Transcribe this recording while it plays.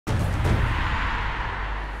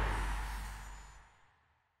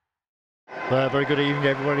Very good evening,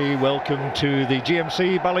 everybody. Welcome to the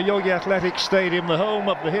G.M.C. Balayogi Athletic Stadium, the home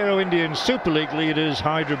of the Hero Indian Super League leaders,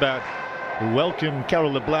 Hyderabad, who welcome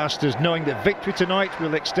Khel the Blasters, knowing that victory tonight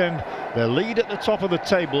will extend their lead at the top of the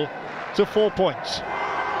table to 4 points.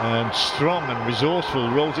 And strong and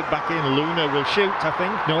resourceful, rolls it back in. Luna will shoot, I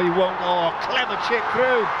think. No, he won't. Oh, clever chip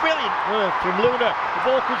through. Brilliant work from Luna. The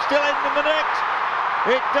ball could still end in the net.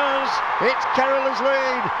 It does. It's Kerala's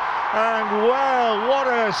lead. And well, what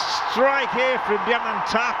a strike here from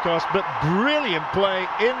Diamantakos, but brilliant play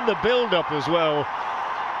in the build-up as well.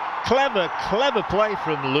 Clever play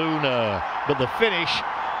from Luna, but the finish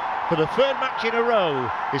for the third match in a row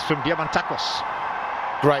is from Diamantakos.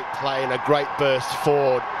 Great play and a great burst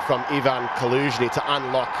forward from Ivan Kaluzhny to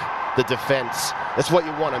unlock the defence. That's what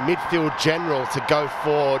you want, a midfield general to go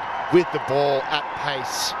forward with the ball at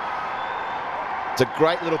pace. It's a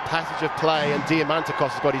great little passage of play, and Diamantakos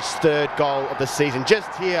has got his third goal of the season.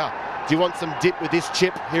 Just here, do you want some dip with this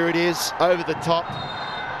chip? Here it is, over the top.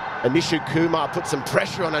 And Nishu Kumar put some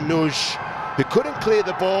pressure on Anuj, who couldn't clear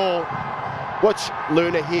the ball. Watch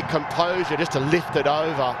Luna here, composure just to lift it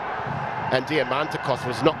over. And Diamantakos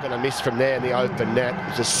was not going to miss from there in the open net. It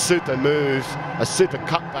was a super move, a super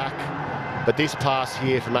cutback. But this pass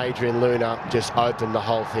here from Adrian Luna just opened the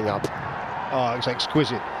whole thing up. Oh, it's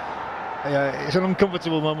exquisite. It's an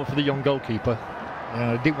uncomfortable moment for the young goalkeeper.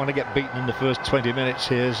 Didn't want to get beaten in the first 20 minutes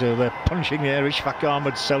here, so they're punching there. Ishfaq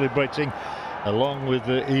Ahmed celebrating along with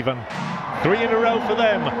Ivan. 3 in a row for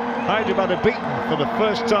them. Hyderabad are beaten for the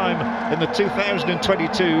first time in the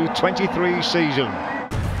 2022-23 season.